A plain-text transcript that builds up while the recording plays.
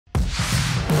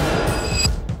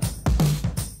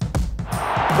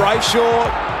Brayshaw,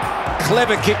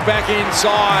 clever kick back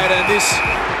inside, and this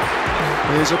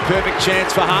is a perfect chance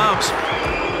for Harms.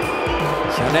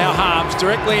 So now Harms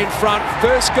directly in front.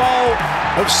 First goal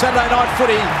of Saturday night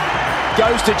footy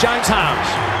goes to James Harms.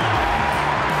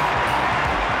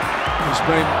 He's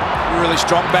been really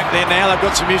strong back there now. They've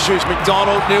got some issues.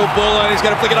 McDonald, Neil Bullen, he's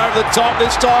going to flick it over the top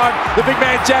this time. The big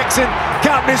man Jackson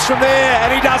can't miss from there,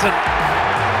 and he doesn't.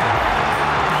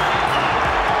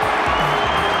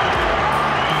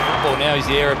 Well, now he's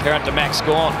the heir apparent to Max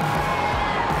Gawn.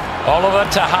 Oliver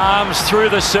to Harms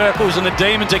through the circles, and the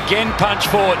Demons again punch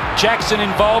forward. Jackson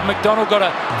involved. McDonald got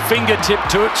a fingertip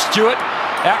to it. Stewart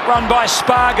outrun by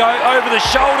Spargo over the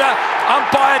shoulder.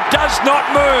 Umpire does not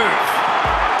move.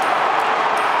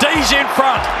 D's in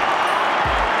front.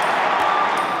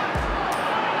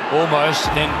 Almost,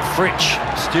 and then Fritsch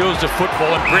steals the football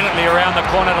and brilliantly around the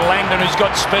corner to Langdon, who's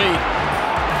got speed.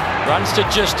 Runs to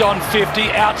just on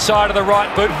 50, outside of the right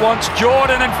boot, wants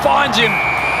Jordan and finds him.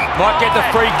 Might get the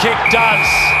free kick, does.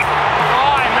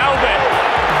 Melbourne.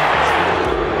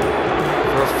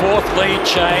 For a fourth lead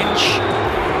change.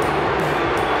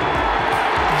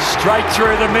 Straight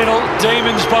through the middle,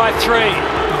 Demons by 3.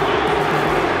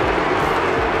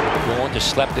 Gawn just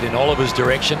slapped it in Oliver's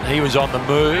direction. He was on the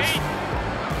move.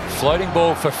 Floating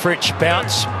ball for Fritsch,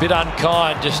 bounce, bit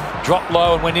unkind, just dropped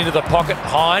low and went into the pocket.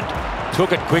 Hind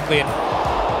took it quickly, and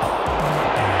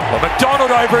well,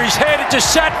 McDonald over his head. It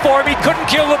just sat for him. He couldn't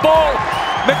kill the ball.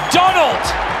 McDonald!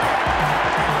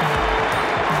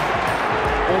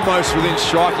 Almost within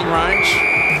striking range.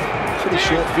 Pretty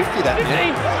short 50 that,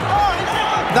 yeah.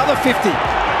 Another 50.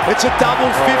 It's a double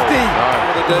 50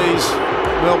 for the D's.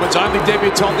 Melbourne's only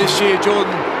debutant this year,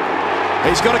 Jordan.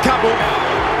 He's got a couple.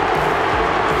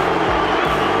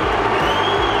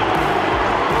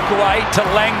 Away to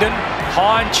Langdon.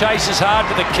 Hind chases hard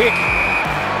for the kick.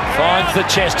 Finds the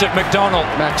chest of McDonald.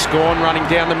 Max Gawn running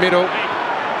down the middle.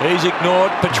 He's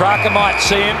ignored. Petrarca might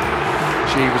see him.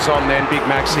 She was on then, big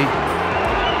Maxi.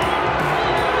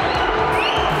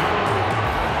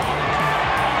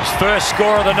 His first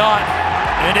score of the night,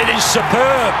 and it is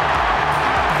superb.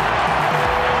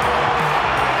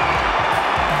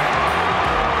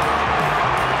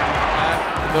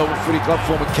 Melbourne Footy Club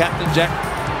former captain, Jack.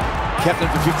 Captain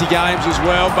for 50 games as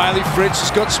well. Bailey Fritsch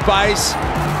has got space.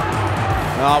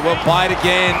 Well played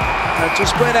again.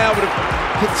 Just been able to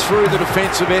hit through the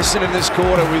defence of Essendon in this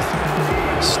quarter with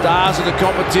stars of the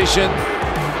competition.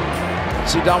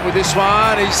 What's he done with this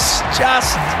one? He's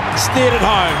just steered it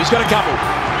home. He's got a couple.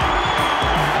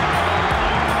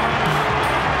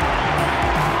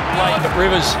 But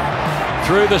Rivers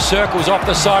through the circles off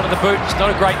the side of the boot. It's not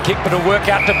a great kick, but it'll work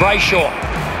out to Brayshaw.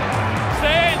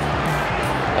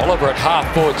 Oliver at half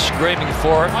forward screaming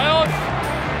for it.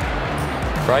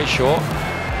 Brayshaw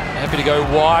happy to go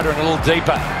wider and a little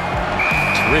deeper.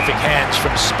 Terrific hands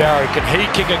from Sparrow. Can he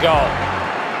kick a goal?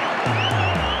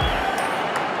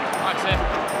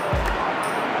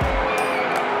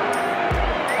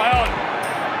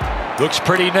 Looks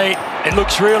pretty neat. It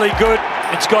looks really good.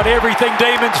 It's got everything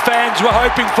Demons fans were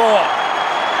hoping for.